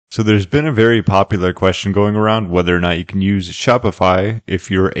So there's been a very popular question going around whether or not you can use Shopify if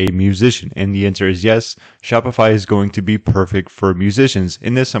you're a musician. And the answer is yes. Shopify is going to be perfect for musicians.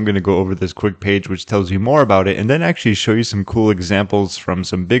 In this, I'm going to go over this quick page which tells you more about it and then actually show you some cool examples from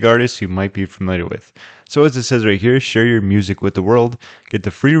some big artists you might be familiar with. So as it says right here, share your music with the world. Get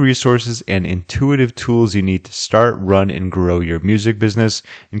the free resources and intuitive tools you need to start, run, and grow your music business.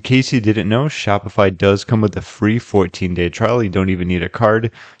 In case you didn't know, Shopify does come with a free 14-day trial. You don't even need a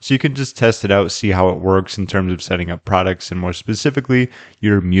card. So you can just test it out, see how it works in terms of setting up products and more specifically,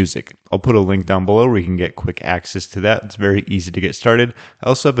 your music. I'll put a link down below where you can get quick access to that. It's very easy to get started. I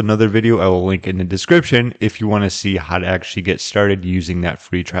also have another video I will link in the description if you want to see how to actually get started using that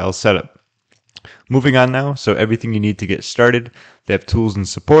free trial setup. Moving on now, so everything you need to get started. They have tools and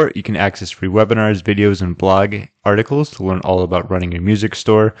support. You can access free webinars, videos, and blog articles to learn all about running your music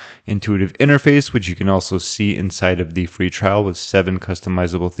store. Intuitive interface, which you can also see inside of the free trial with 7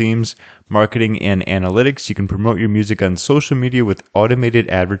 customizable themes. Marketing and analytics. You can promote your music on social media with automated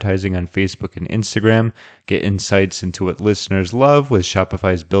advertising on Facebook and Instagram. Get insights into what listeners love with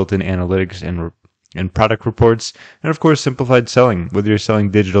Shopify's built-in analytics and product reports, and of course simplified selling. Whether you're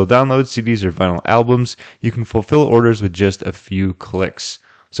selling digital downloads, CDs, or vinyl albums, you can fulfill orders with just a few clicks.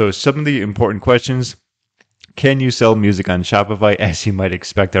 So some of the important questions: can you sell music on Shopify? As you might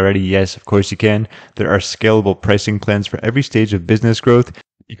expect already, yes, of course you can. There are scalable pricing plans for every stage of business growth.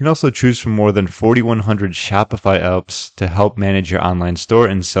 You can also choose from more than 4,100 Shopify apps to help manage your online store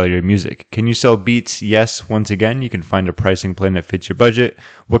and sell your music. Can you sell beats? Yes. Once again, you can find a pricing plan that fits your budget.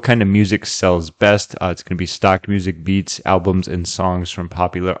 What kind of music sells best? It's going to be stock music, beats, albums, and songs from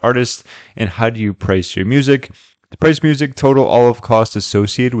popular artists. And how do you price your music? The price music, total all of costs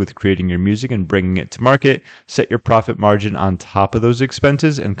associated with creating your music and bringing it to market. Set your profit margin on top of those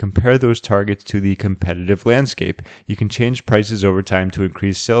expenses and compare those targets to the competitive landscape. You can change prices over time to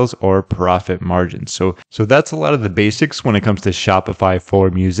increase sales or profit margins. So that's a lot of the basics when it comes to Shopify for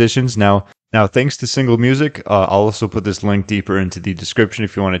musicians. Now, thanks to Single Music, I'll also put this link deeper into the description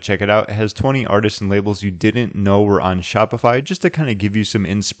if you want to check it out. It has 20 artists and labels you didn't know were on Shopify, just to kind of give you some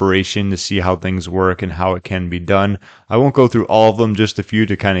inspiration to see how things work and how it can be done. I won't go through all of them, just a few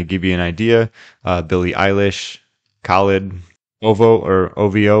to kind of give you an idea. Billie Eilish, Khalid,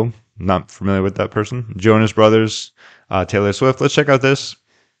 OVO, not familiar with that person. Jonas Brothers, Taylor Swift. Let's check out this.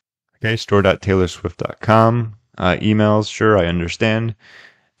 Okay, store.taylorswift.com. Emails, sure, I understand.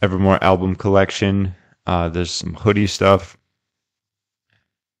 Evermore album collection. There's some hoodie stuff.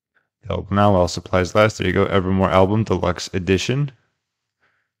 Available now while supplies last. There you go. Evermore album deluxe edition.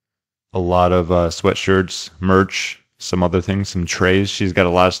 A lot of sweatshirts, merch, some other things, some trays. She's got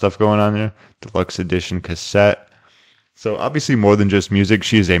a lot of stuff going on there. Deluxe edition cassette. So obviously more than just music.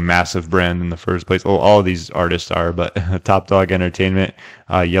 She is a massive brand in the first place. Oh, all of these artists are, but Top Dog Entertainment,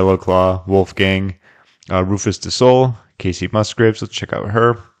 Yellow Claw, Wolfgang, Rufus Du Sol, Casey Musgraves. Let's check out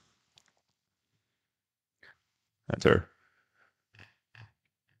her. That's her.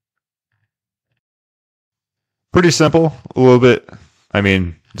 Pretty simple, a little bit. I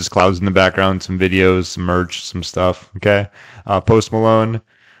mean, just clouds in the background, some videos, some merch, some stuff. Okay. Post Malone,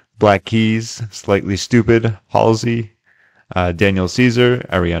 Black Keys, Slightly Stupid, Halsey, Daniel Caesar,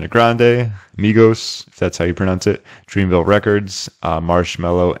 Ariana Grande, Migos, if that's how you pronounce it, Dreamville Records,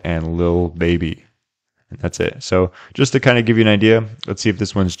 Marshmello, and Lil Baby. And that's it. So just to kind of give you an idea, let's see if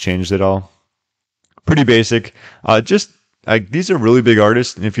this one's changed at all. Pretty basic. These are really big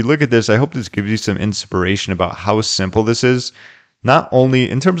artists. And if you look at this, I hope this gives you some inspiration about how simple this is. Not only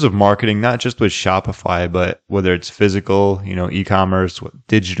in terms of marketing, not just with Shopify, but whether it's physical, e-commerce,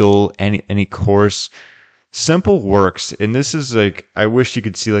 digital, any course. Simple works. And this is like, I wish you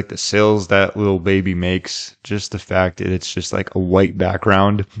could see like the sales that Lil Baby makes. Just the fact that it's just like a white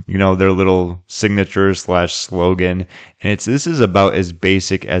background, their little signature / slogan. And this is about as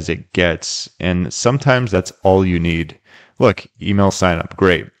basic as it gets. And sometimes that's all you need. Look, email sign up.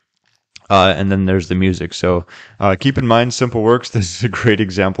 Great. And then there's the music. So keep in mind, simple works. This is a great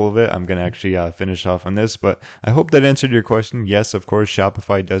example of it. I'm going to actually finish off on this, but I hope that answered your question. Yes, of course,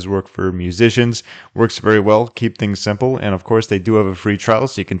 Shopify does work for musicians. Works very well. Keep things simple. And of course, they do have a free trial,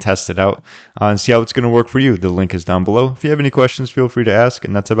 so you can test it out and see how it's going to work for you. The link is down below. If you have any questions, feel free to ask.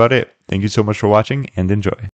 And that's about it. Thank you so much for watching and enjoy.